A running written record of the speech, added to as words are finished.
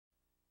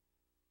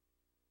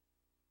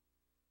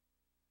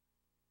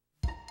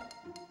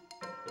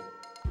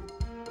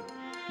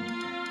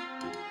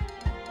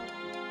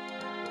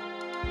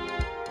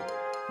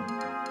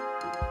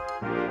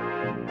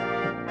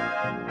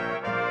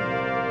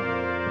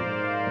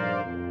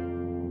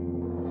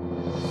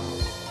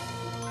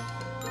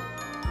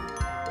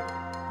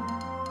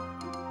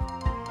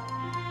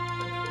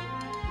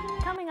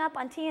up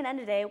on TNN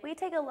today, we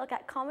take a look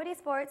at comedy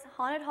sports,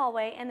 haunted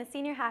hallway, and the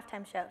senior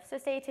halftime show, so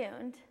stay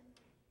tuned.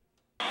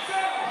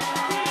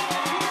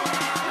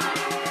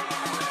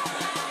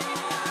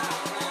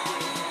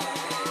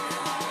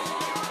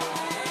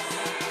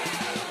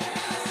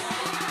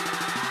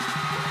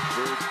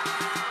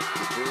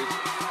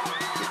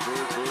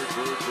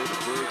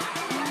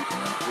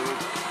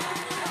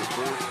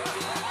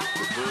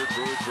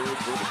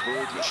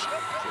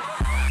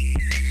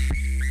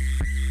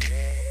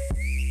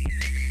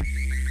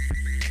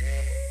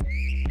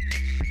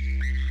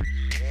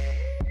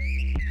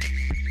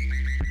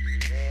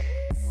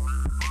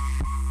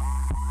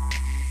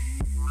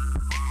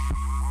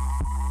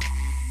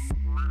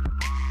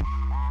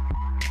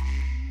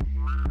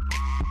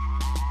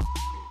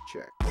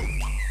 Check.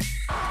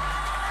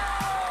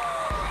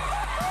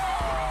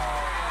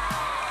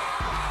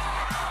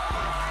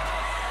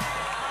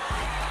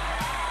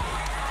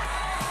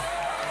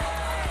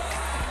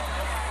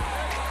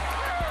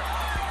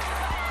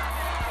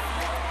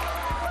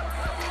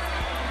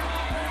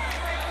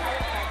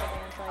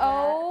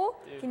 Oh,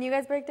 Can you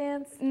guys break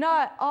dance?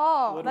 not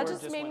all. Woodward That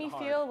just made me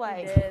went feel hard.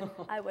 like Did.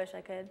 I wish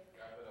I could.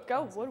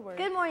 go Woodward.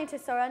 Good morning,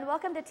 Tesoro, and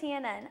welcome to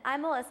TNN.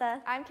 I'm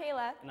Melissa. I'm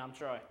Kayla. And I'm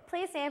Troy.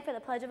 Please stand for the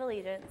Pledge of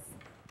Allegiance.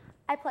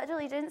 I pledge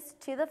allegiance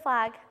to the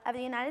flag of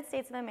the United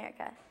States of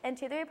America and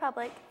to the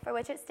republic for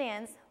which it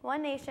stands,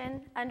 one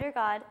nation, under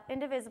God,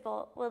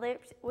 indivisible,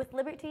 with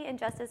liberty and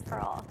justice for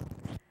all.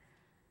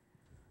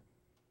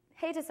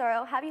 Hey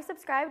Tesoro, have you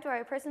subscribed to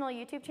our personal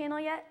YouTube channel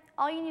yet?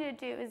 All you need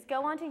to do is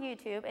go onto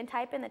YouTube and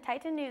type in the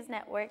Titan News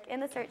Network in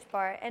the search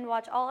bar and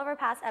watch all of our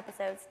past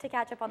episodes to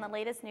catch up on the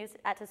latest news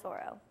at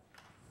Tesoro.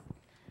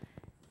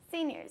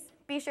 Seniors,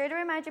 be sure to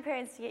remind your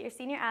parents to get your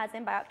senior ads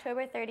in by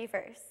October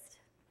 31st.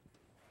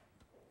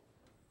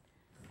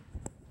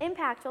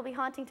 Impact will be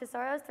haunting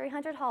Tesoro's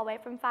 300 hallway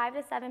from 5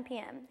 to 7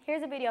 p.m.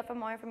 Here's a video for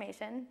more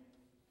information.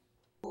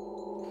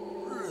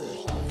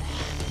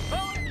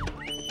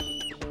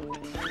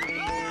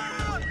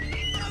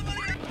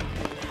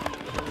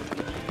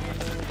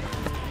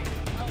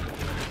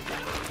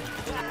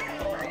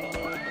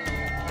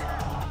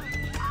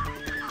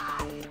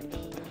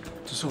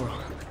 Tesoro,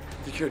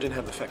 the cure didn't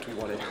have the effect we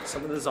wanted.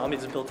 Some of the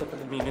zombies have built up in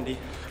the community.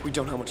 We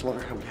don't know how much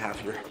longer we have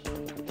here.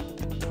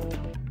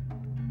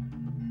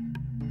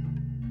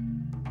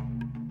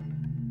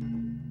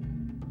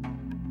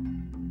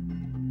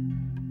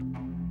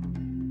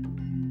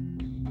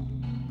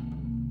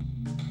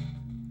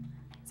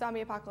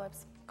 Zombie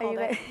apocalypse. Are Called you,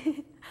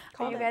 it.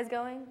 are you guys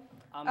going?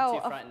 I'm Oh, too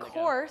of frightened to go.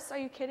 course. Are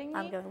you kidding me?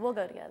 I'm going. We'll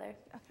go together.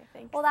 Okay,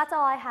 thanks. Well, that's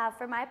all I have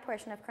for my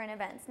portion of current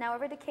events. Now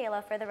over to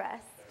Kayla for the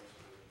rest.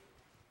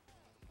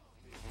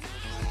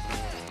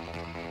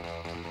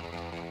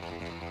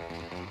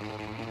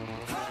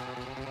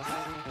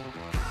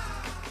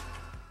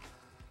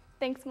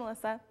 Thanks,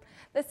 Melissa.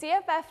 The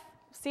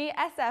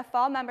CSF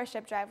Fall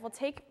Membership Drive will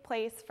take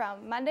place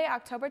from Monday,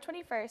 October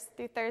 21st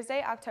through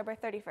Thursday, October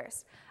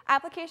 31st.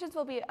 Applications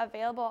will be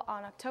available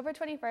on October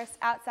 21st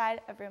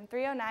outside of room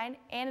 309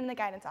 and in the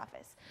guidance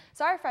office.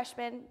 Sorry,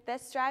 freshmen,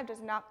 this drive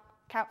does not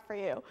count for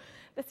you.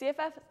 The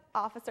CFF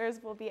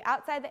officers will be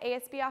outside the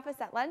ASB office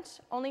at lunch,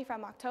 only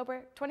from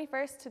October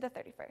 21st to the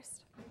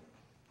 31st.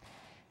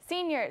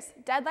 Seniors,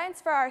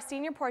 deadlines for our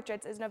senior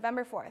portraits is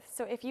November 4th,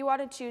 so if you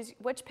want to choose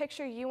which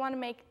picture you want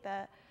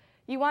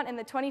in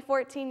the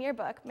 2014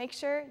 yearbook, make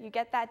sure you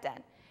get that done.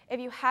 If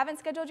you haven't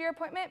scheduled your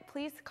appointment,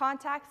 please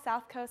contact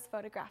South Coast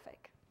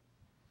Photographic.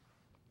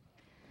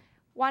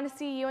 Want to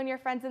see you and your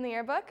friends in the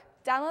yearbook?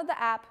 Download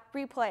the app,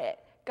 replay it.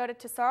 Go to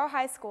Tesoro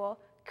High School,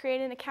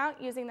 create an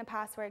account using the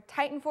password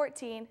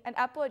Titan14, and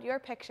upload your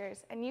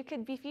pictures, and you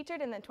could be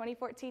featured in the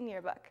 2014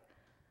 yearbook.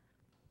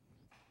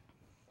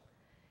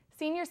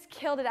 Seniors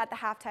killed it at the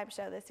halftime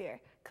show this year.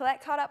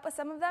 Colette caught up with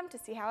some of them to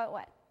see how it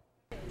went.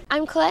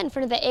 I'm Colette in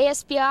front of the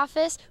ASB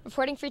office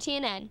reporting for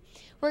TNN.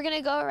 We're going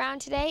to go around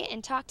today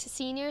and talk to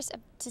seniors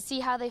to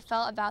see how they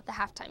felt about the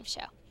halftime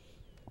show.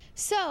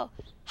 So,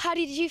 how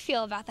did you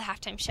feel about the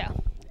halftime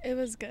show? It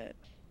was good.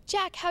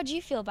 Jack, how did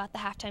you feel about the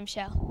halftime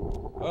show?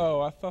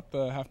 Oh, I thought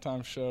the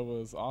halftime show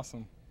was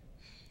awesome.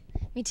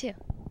 Me too.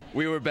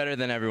 We were better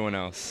than everyone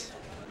else.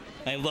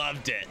 I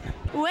loved it.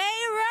 Way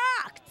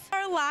rocked!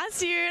 Our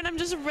last year, and I'm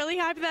just really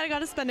happy that I got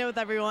to spend it with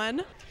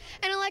everyone.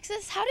 And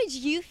Alexis, how did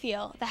you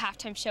feel the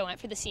halftime show went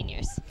for the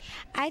seniors?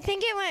 I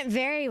think it went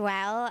very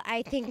well.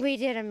 I think we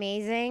did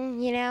amazing,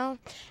 you know.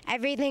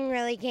 Everything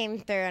really came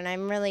through, and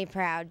I'm really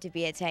proud to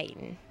be a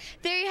Titan.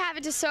 There you have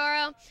it,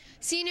 Tesoro.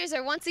 Seniors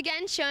are once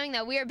again showing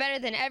that we are better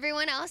than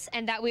everyone else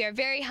and that we are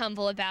very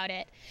humble about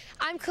it.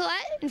 I'm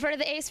Colette in front of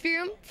the ASB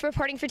room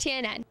reporting for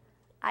TNN.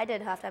 I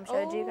did halftime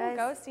show. Did you guys?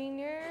 Go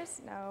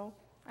seniors. No,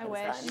 I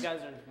wish. fun. You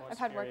guys are more I've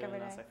had work scary every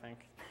than us, day. I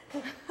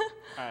think.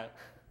 All right.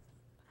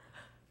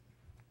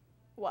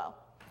 Well,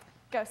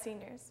 go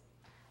seniors.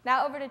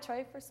 Now over to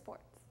Troy for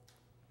sports.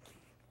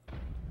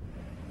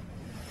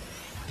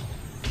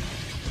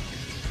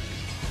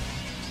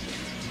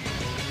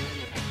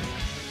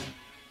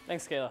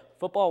 Thanks, Kayla.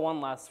 Football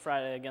won last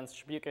Friday against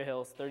Tribuca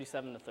Hills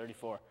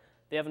 37-34.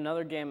 They have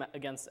another game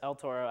against El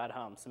Toro at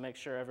home, so make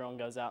sure everyone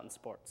goes out and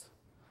sports.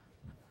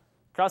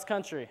 Cross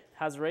country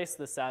has a race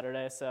this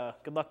Saturday, so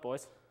good luck,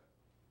 boys.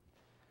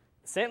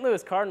 The St.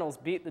 Louis Cardinals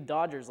beat the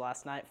Dodgers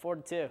last night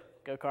 4-2.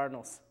 Go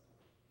Cardinals.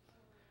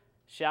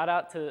 Shout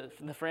out to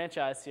the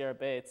franchise Sierra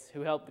Bates,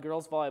 who helped the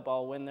girls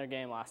volleyball win their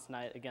game last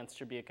night against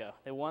Tribuco.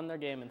 They won their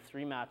game in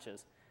 3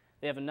 matches.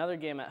 They have another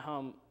game at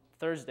home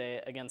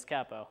Thursday against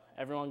Capo.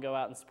 Everyone go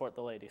out and support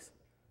the ladies.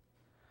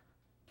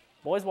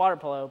 Boys water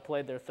polo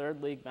played their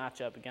 3rd league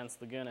matchup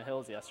against Laguna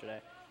Hills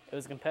yesterday. It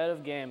was a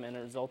competitive game, and it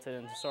resulted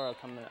in Tesoro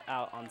coming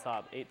out on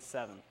top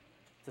 8-7.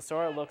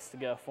 Tesoro looks to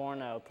go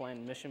 4-0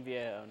 playing Mission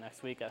Viejo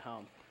next week at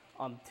home.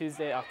 On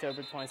Tuesday,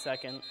 October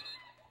 22nd,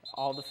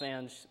 all the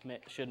fans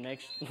should make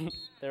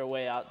their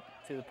way out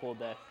to the pool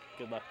deck.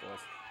 Good luck,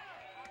 boys.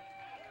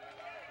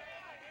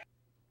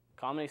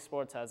 Comedy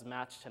Sports has a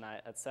match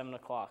tonight at 7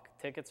 o'clock.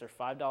 Tickets are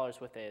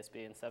 $5 with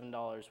ASB and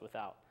 $7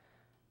 without.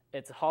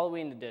 It's a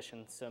Halloween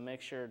edition, so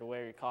make sure to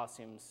wear your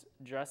costumes.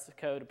 Dress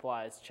code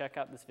applies. Check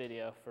out this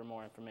video for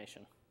more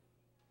information.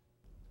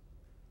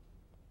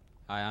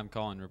 Hi, I'm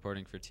Colin,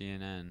 reporting for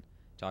TNN,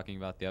 talking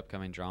about the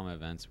upcoming drama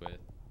events with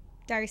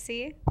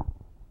Darcy,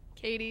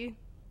 Katie,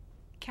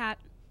 Kat.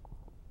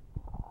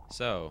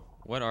 So,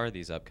 what are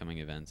these upcoming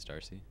events,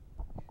 Darcy?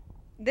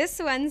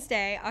 this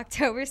Wednesday,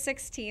 October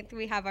 16th,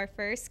 we have our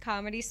first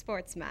comedy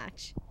sports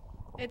match.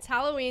 It's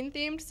Halloween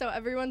themed, so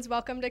everyone's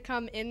welcome to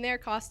come in their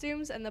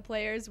costumes, and the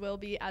players will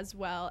be as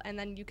well. And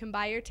then you can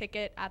buy your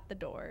ticket at the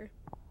door.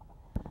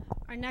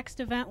 Our next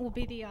event will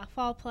be the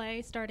fall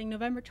play starting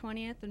November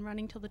 20th and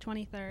running till the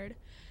 23rd.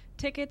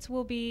 Tickets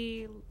will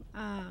be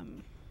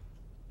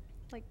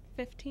like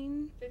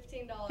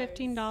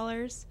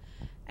 $15.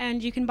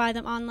 And you can buy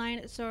them online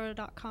at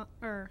tesoro.com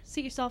or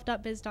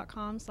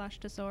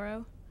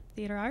seatyourself.biz.com/tesoro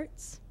theater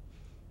arts.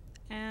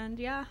 And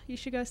yeah, you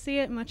should go see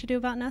it. Much Ado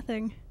About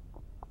Nothing.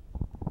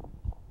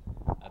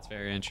 That's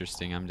very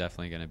interesting. I'm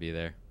definitely going to be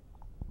there.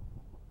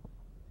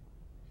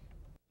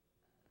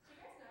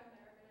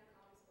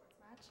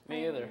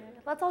 Me either.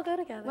 Let's all go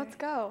together. Let's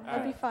go.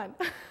 That'd be fun.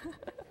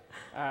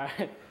 All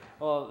right.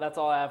 Well, that's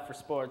all I have for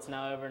sports.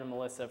 Now over to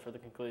Melissa for the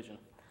conclusion.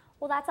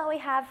 Well, that's all we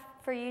have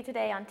for you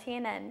today on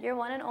TNN, your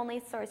one and only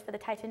source for the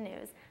Titan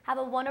news. Have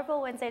a wonderful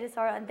Wednesday,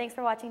 Tesoro, and thanks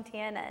for watching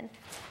TNN.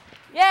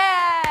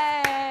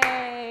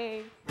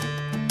 Yay!